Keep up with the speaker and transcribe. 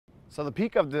So the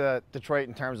peak of Detroit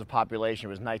in terms of population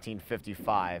was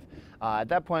 1955. At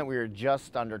that point, we were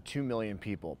just under 2 million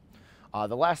people.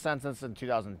 The last census in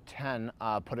 2010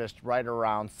 put us right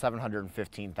around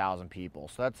 715,000 people.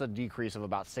 So that's a decrease of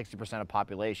about 60% of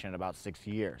population in about 6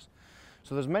 years.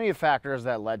 So there's many factors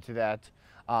that led to that.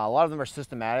 A lot of them are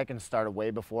systematic and started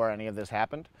way before any of this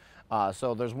happened.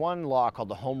 So there's one law called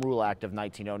the Home Rule Act of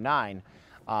 1909.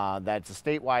 That's a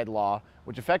statewide law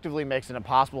which effectively makes it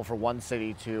impossible for one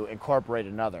city to incorporate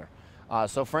another.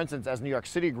 So for instance, as New York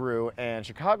City grew and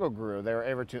Chicago grew, they were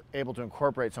able to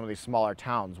incorporate some of these smaller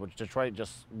towns, which Detroit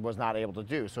just was not able to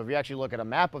do. So if you actually look at a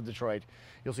map of Detroit,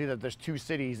 you'll see that there's two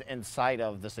cities inside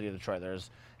of the city of Detroit. There's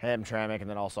Hamtramck and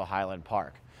then also Highland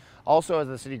Park. Also, as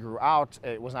the city grew out,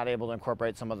 it was not able to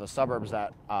incorporate some of the suburbs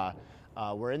that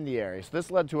were in the area. So this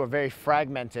led to a very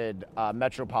fragmented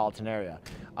metropolitan area.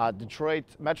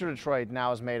 Metro Detroit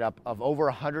now is made up of over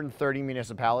 130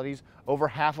 municipalities, over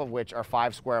half of which are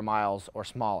 5 square miles or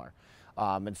smaller.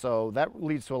 And so that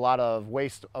leads to a lot of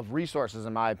waste of resources,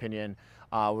 in my opinion,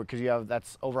 because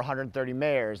that's over 130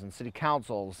 mayors and city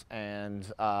councils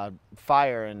and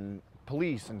fire and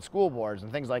police and school boards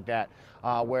and things like that,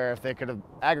 where if they could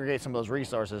aggregate some of those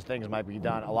resources, things might be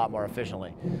done a lot more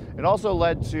efficiently. It also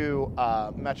led to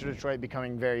Metro Detroit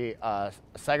becoming very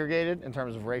segregated in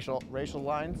terms of racial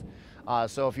lines.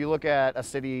 So if you look at a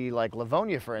city like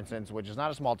Livonia, for instance, which is not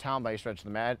a small town by any stretch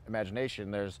of the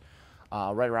imagination, there's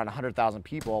right around 100,000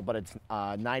 people, but it's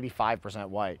 95%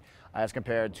 white, as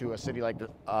compared to a city like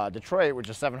Detroit, which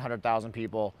is 700,000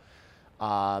 people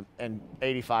and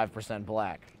 85%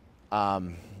 black.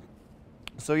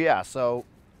 So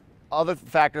other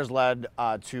factors led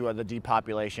to the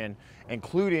depopulation,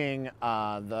 including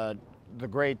the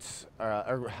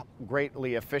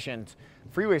greatly efficient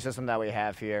freeway system that we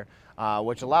have here,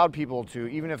 which allowed people to,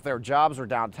 even if their jobs were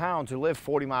downtown, to live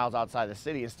 40 miles outside the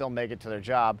city and still make it to their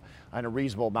job in a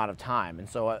reasonable amount of time. And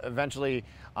so eventually,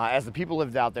 as the people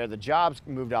lived out there, the jobs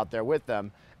moved out there with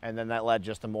them, and then that led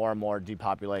just to more and more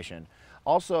depopulation.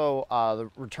 Also, the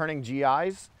returning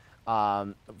GIs,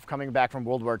 coming back from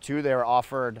World War II, they were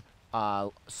offered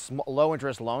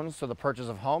low-interest loans for the purchase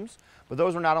of homes, but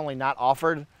those were not only not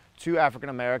offered to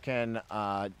African-American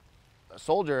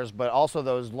soldiers, but also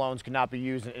those loans could not be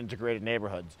used in integrated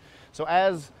neighborhoods. So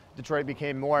as Detroit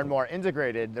became more and more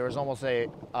integrated, there was almost a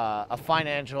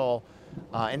financial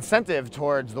incentive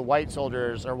towards the white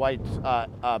soldiers or white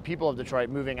people of Detroit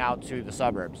moving out to the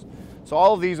suburbs. So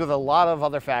all of these, with a lot of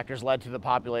other factors, led to the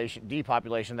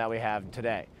depopulation that we have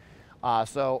today.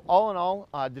 So all in all,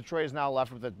 Detroit is now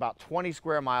left with about 20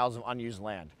 square miles of unused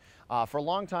land. For a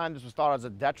long time, this was thought as a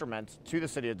detriment to the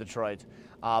city of Detroit,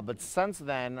 but since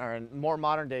then, or in more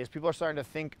modern days, people are starting to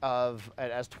think of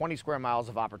it as 20 square miles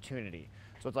of opportunity.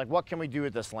 So it's like, what can we do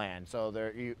with this land? So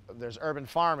there's urban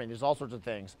farming, there's all sorts of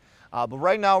things. But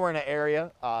right now we're in an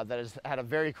area that has had a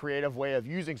very creative way of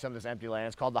using some of this empty land.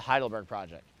 It's called the Heidelberg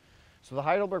Project. So the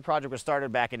Heidelberg Project was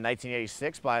started back in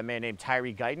 1986 by a man named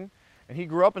Tyree Guyton. And he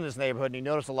grew up in this neighborhood, and he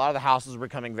noticed a lot of the houses were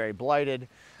becoming very blighted,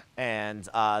 and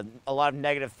a lot of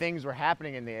negative things were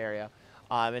happening in the area.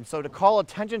 And so to call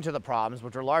attention to the problems,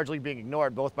 which were largely being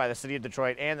ignored both by the city of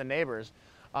Detroit and the neighbors,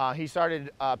 he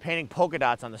started painting polka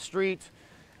dots on the street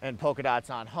and polka dots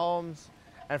on homes.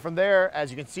 And from there,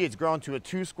 as you can see, it's grown to a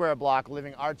 2-square block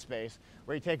living art space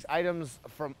where he takes items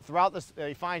from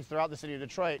he finds throughout the city of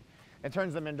Detroit and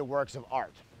turns them into works of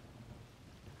art.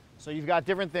 So you've got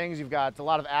different things. You've got a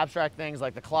lot of abstract things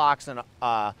like the clocks and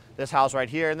this house right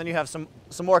here. And then you have some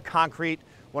more concrete.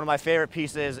 One of my favorite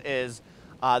pieces is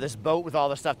this boat with all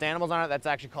the stuffed animals on it. That's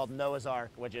actually called Noah's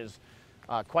Ark, which is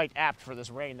quite apt for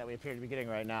this rain that we appear to be getting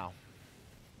right now.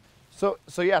 So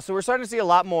we're starting to see a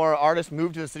lot more artists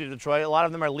move to the city of Detroit. A lot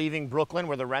of them are leaving Brooklyn,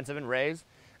 where the rents have been raised,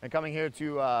 and coming here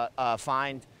to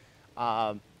find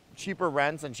cheaper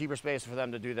rents and cheaper space for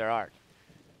them to do their art.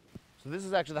 So this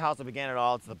is actually the house that began it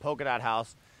all. It's the polka dot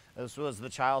house. This was the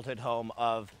childhood home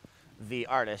of the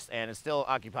artist, and it's still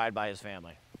occupied by his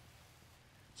family.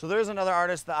 So there's another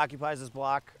artist that occupies this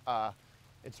block.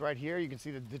 It's right here. You can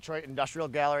see the Detroit Industrial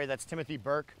Gallery. That's Timothy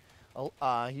Burke.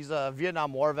 He's a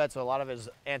Vietnam War vet, so a lot of his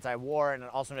anti-war, and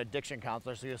also an addiction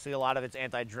counselor, so you'll see a lot of it's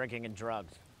anti-drinking and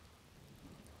drugs.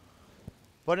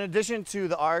 But in addition to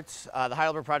the arts, the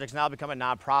Heidelberg Project's now become a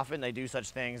nonprofit, and they do such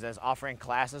things as offering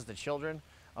classes to children,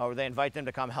 where they invite them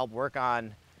to come help work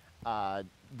on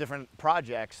different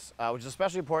projects, which is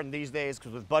especially important these days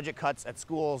because with budget cuts at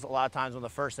schools, a lot of times one of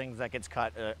the first things that gets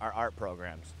cut are art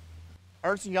programs.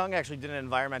 Ernst & Young actually did an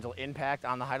environmental impact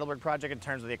on the Heidelberg Project in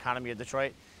terms of the economy of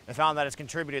Detroit and found that it's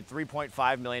contributed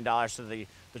 $3.5 million to the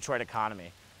Detroit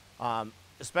economy.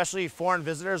 especially foreign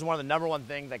visitors, one of the #1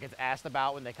 things that gets asked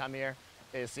about when they come here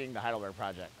is seeing the Heidelberg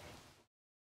Project.